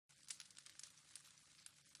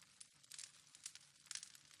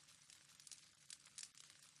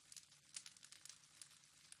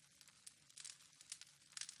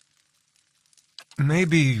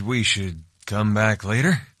Maybe we should come back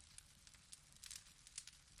later?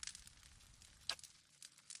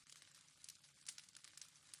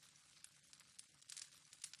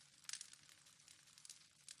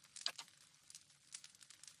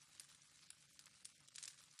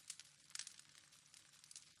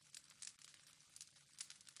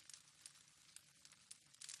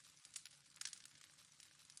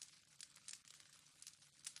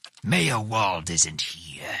 Meowald isn't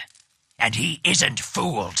here, and he isn't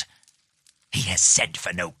fooled. He has sent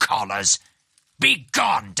for no callers.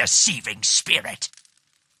 Begone, deceiving spirit!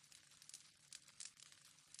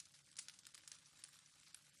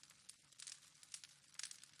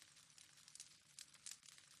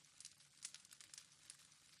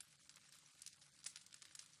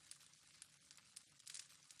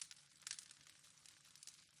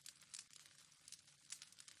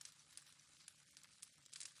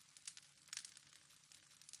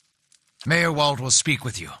 Meowald will speak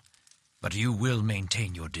with you, but you will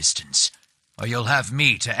maintain your distance, or you'll have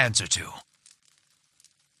me to answer to.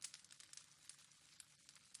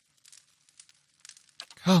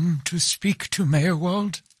 Come to speak to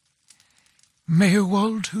Meowald.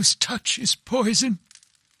 Meowald whose touch is poison.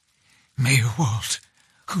 Meowald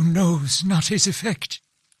who knows not his effect.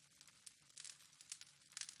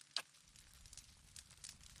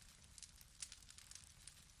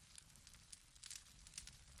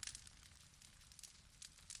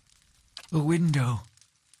 A window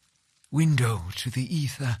to the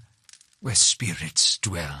ether where spirits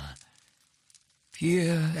dwell.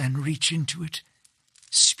 Peer and reach into it,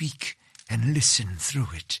 speak and listen through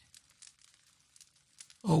it.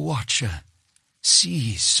 A watcher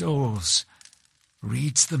sees souls,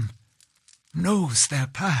 reads them, knows their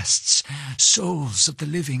pasts, souls of the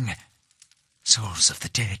living, souls of the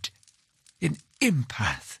dead, an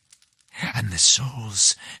empath, and the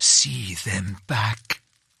souls see them back.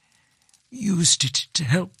 Used it to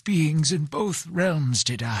help beings in both realms,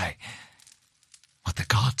 did I. What the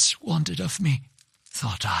gods wanted of me,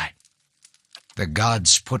 thought I. The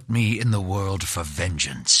gods put me in the world for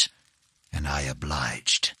vengeance, and I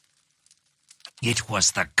obliged. It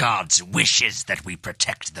was the gods' wishes that we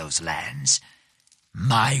protect those lands.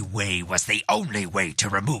 My way was the only way to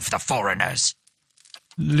remove the foreigners.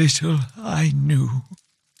 Little I knew.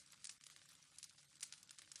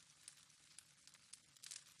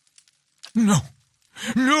 No!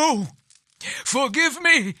 No! Forgive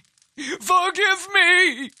me! Forgive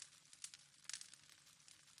me!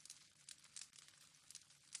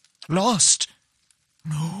 Lost?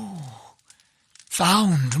 No.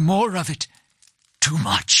 Found more of it. Too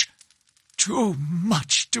much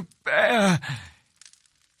to bear.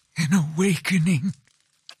 An awakening.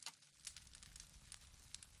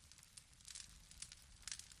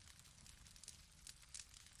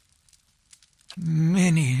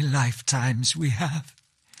 Many lifetimes we have.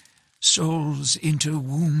 Souls enter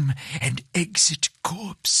womb and exit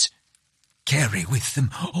corpse. Carry with them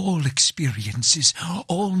all experiences,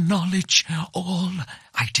 all knowledge, all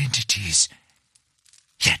identities.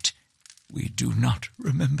 Yet we do not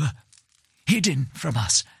remember. Hidden from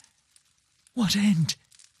us. What end?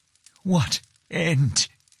 What end?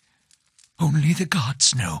 Only the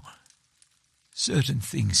gods know. Certain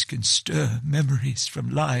things can stir memories from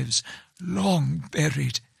lives long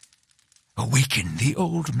buried. Awaken the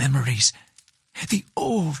old memories, the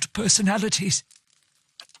old personalities.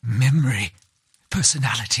 Memory,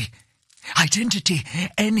 personality, identity,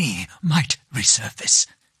 any might resurface.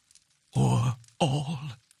 Or all.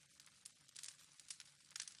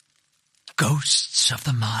 Ghosts of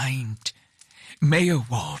the mind.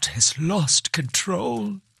 Meowald has lost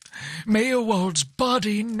control. Meowald's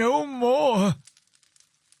body no more.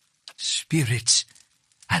 Spirits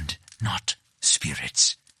and not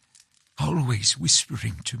spirits. Always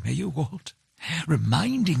whispering to Meowald,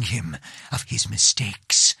 reminding him of his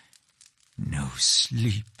mistakes. No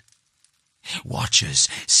sleep. Watchers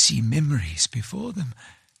see memories before them,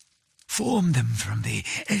 form them from the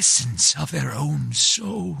essence of their own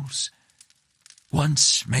souls.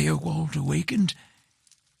 Once Meowald awakened,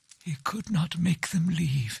 he could not make them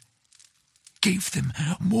leave. Gave them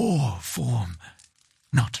more form,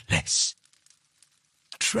 not less.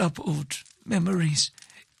 Troubled memories,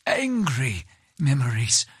 angry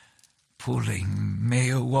memories, pulling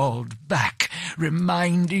Meowald back,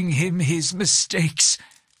 reminding him his mistakes.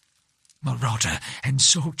 Marauder and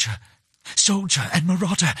soldier, soldier and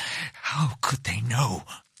marauder, how could they know?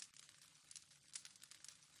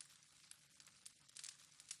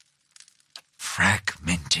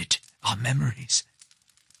 Fragmented are memories,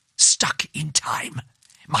 stuck in time,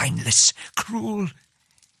 mindless, cruel,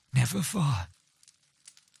 never far.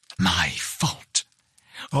 My fault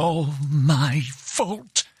All my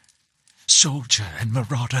fault. Soldier and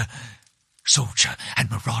marauder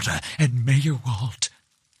and Mayorwald.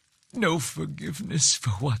 No forgiveness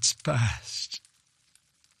for what's past.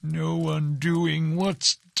 No undoing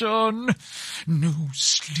what's done. No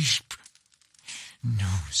sleep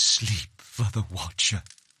for the Watcher.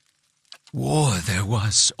 War there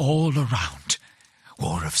was all around.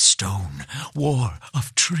 War of stone, war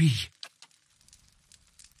of tree.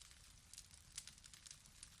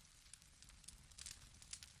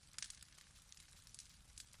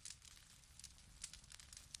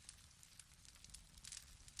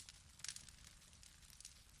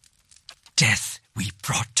 Death we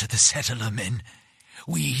brought to the settler men.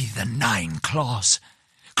 We, the 9 claws.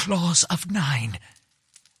 Claws of 9.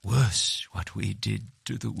 Worse what we did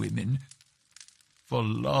to the women. For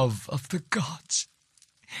love of the gods.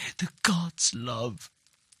 The gods' love.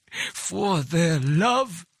 For their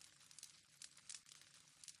love.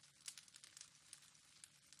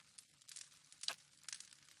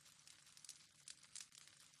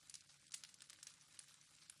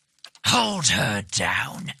 Hold her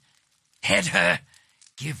down. Head her.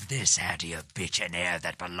 Give this Addy a bitch an air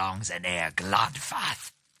that belongs in Air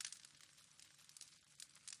Glodfath.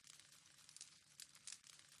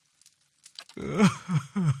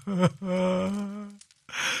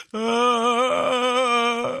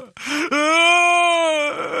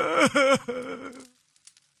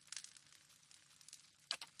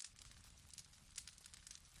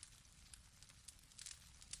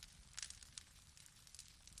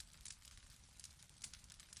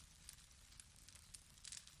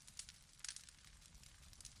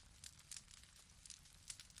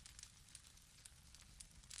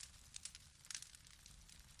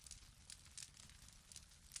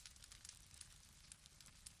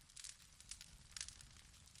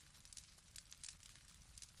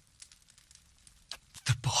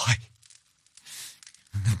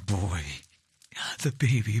 The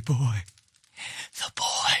baby boy. The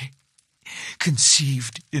boy.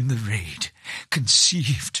 Conceived in the raid.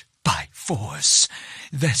 Conceived by force.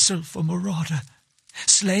 Vessel for marauder.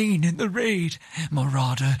 Slain in the raid.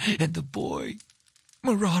 Marauder and the boy.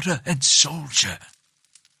 Marauder and soldier.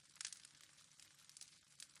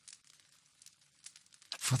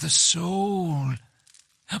 For the soul.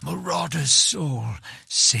 Marauder's soul.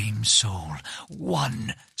 Same soul.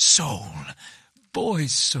 One soul.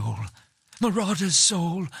 Boy's soul. Marauder's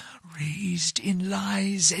soul, raised in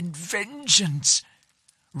lies and vengeance,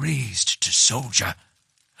 raised to soldier,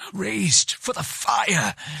 raised for the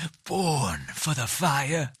fire, born for the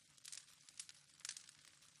fire.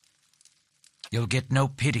 You'll get no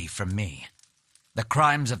pity from me. The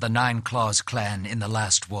crimes of the 9 Claws clan in the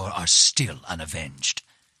last war are still unavenged.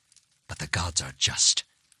 But the gods are just.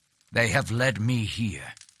 They have led me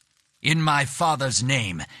here. In my father's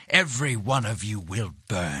name, every one of you will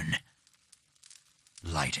burn.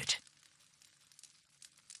 Light it.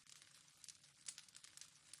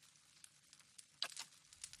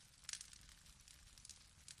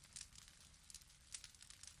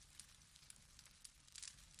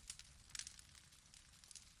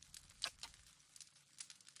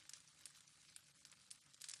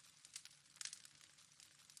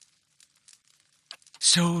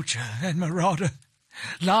 Soldier and marauder,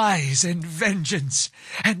 lies and vengeance,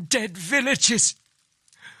 and dead villages.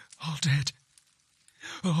 All dead.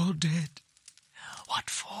 All dead. What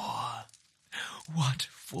for? What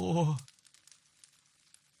for?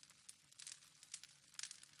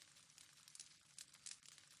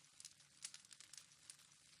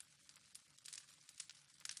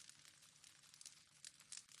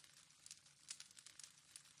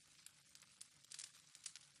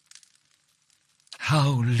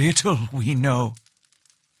 How little we know.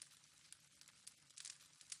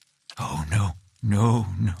 Oh, no, no,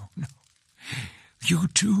 no, no. You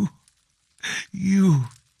too. You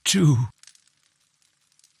too.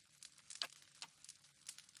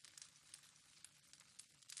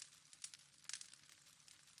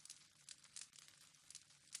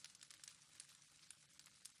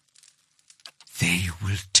 They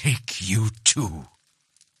will take you too.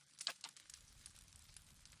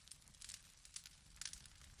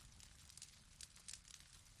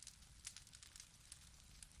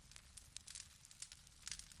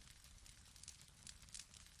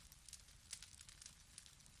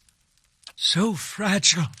 So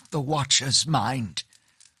fragile the Watcher's mind,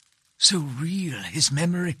 so real his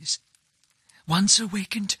memories. Once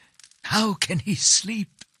awakened, how can he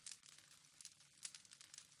sleep?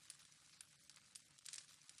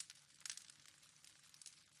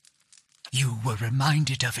 You were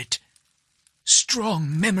reminded of it.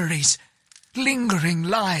 Strong memories, lingering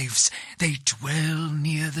lives. They dwell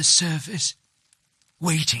near the surface,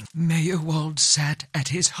 waiting. Meerwald sat at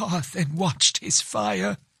his hearth and watched his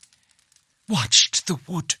fire, watched the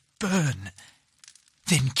wood burn.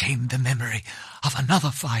 Then came the memory of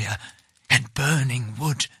another fire and burning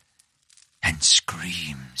wood and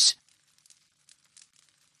screams.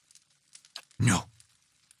 No,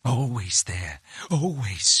 always there,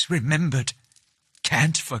 always remembered.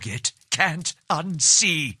 Can't forget, can't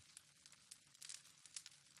unsee.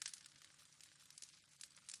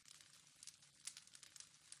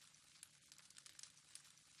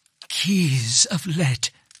 Keys of lead,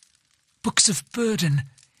 books of burden,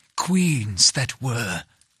 queens that were.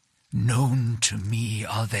 Known to me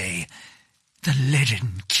are they, the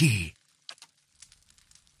leaden key.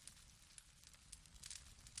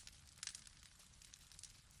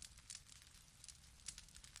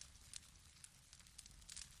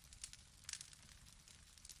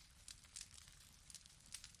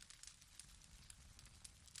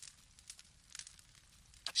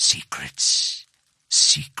 Secrets,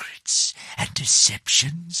 secrets, and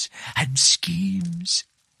deceptions, and schemes.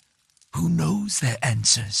 Who knows their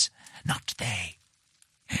answers? Not they.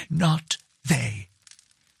 Not they.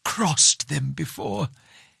 Crossed them before.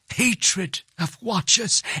 Hatred of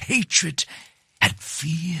watchers, hatred and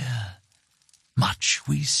fear. Much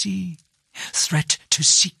we see. Threat to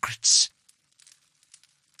secrets.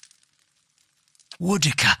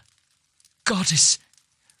 Woodica, goddess,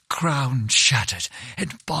 crown shattered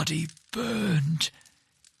and body burned.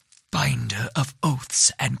 Binder of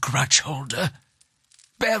oaths and grudge holder.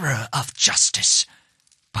 Bearer of justice,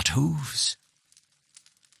 but whose?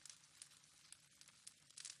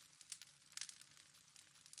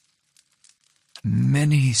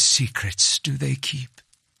 Many secrets do they keep,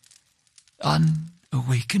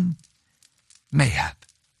 unawakened, mayhap.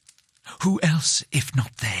 Who else if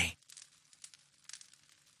not they?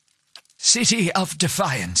 City of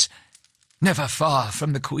Defiance, never far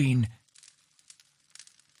from the Queen.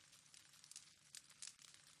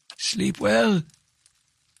 Sleep well,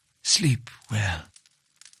 sleep well.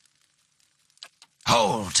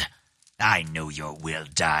 Hold! I know your will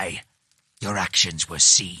die. Your actions were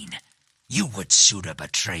seen. You would sooner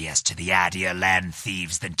betray us to the Adir land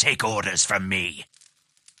thieves than take orders from me.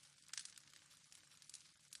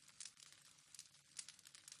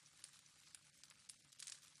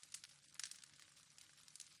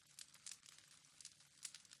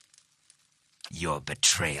 Your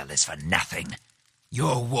betrayal is for nothing.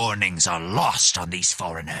 Your warnings are lost on these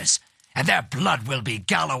foreigners, and their blood will be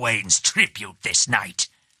Galawain's tribute this night.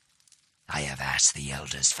 I have asked the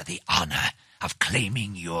elders for the honor of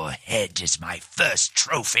claiming your head as my first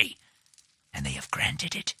trophy, and they have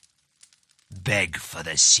granted it. Beg for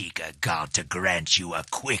the Seeker God to grant you a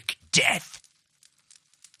quick death.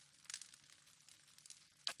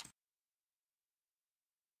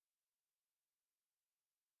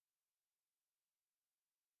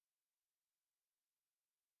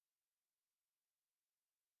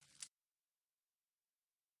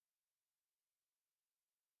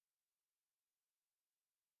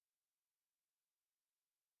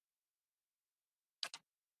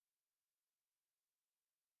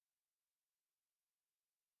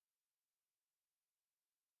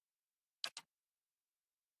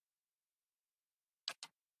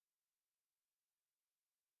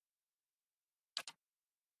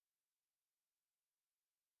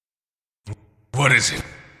 What is it?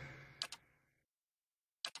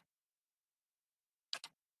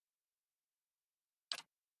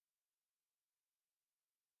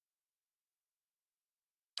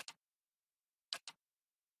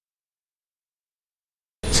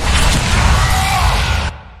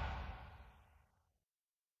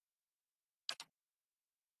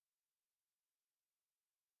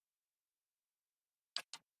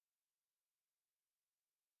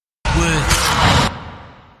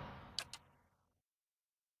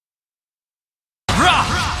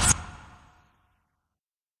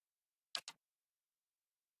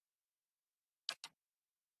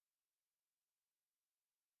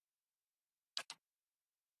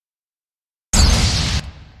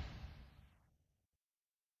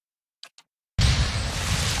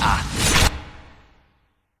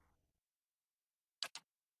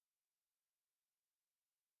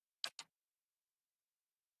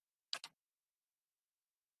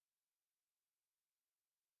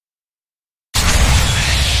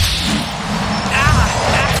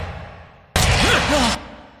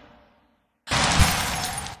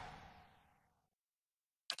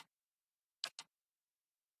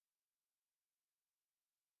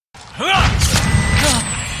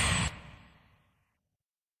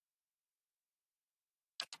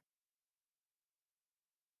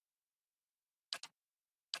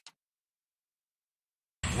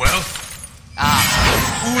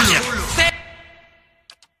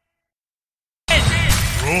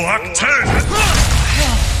 Mach 10!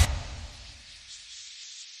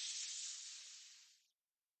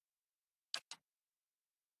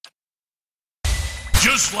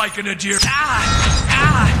 Just like an Adir.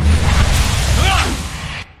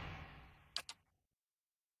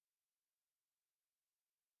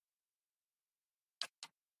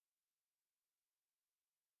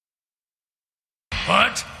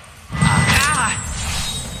 What?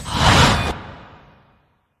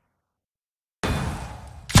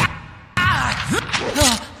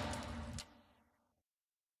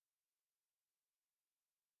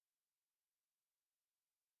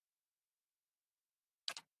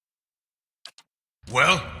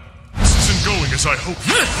 Well, this isn't going as I hoped.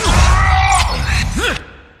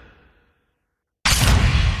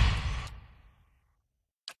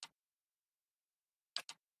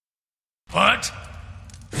 What?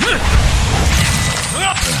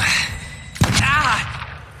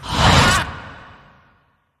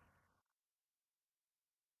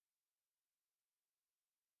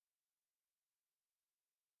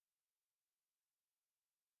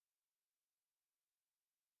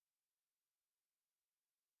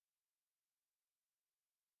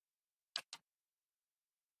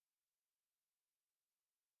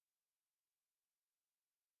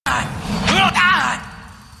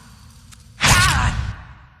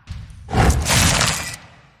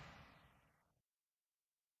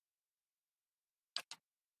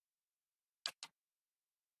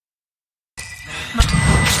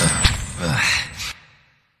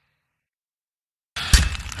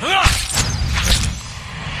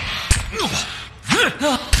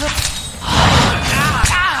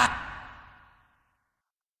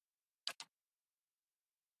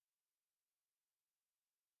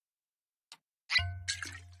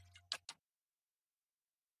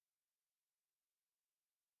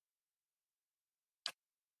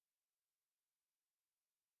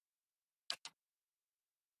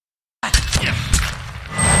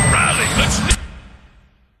 Rally, let's...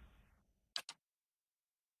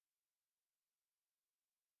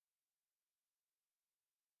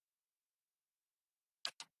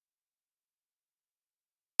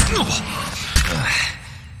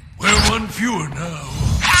 We're one fewer now.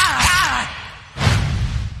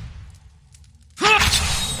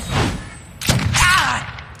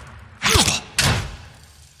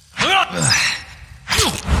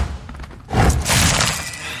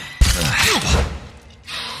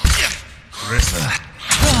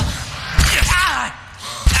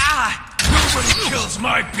 Nobody kills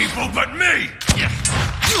my people but me!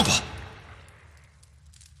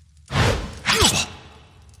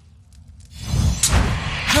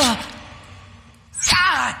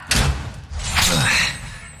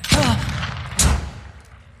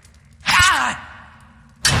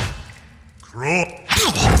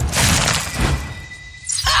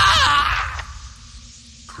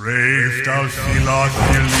 Crave thou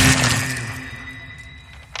Philoth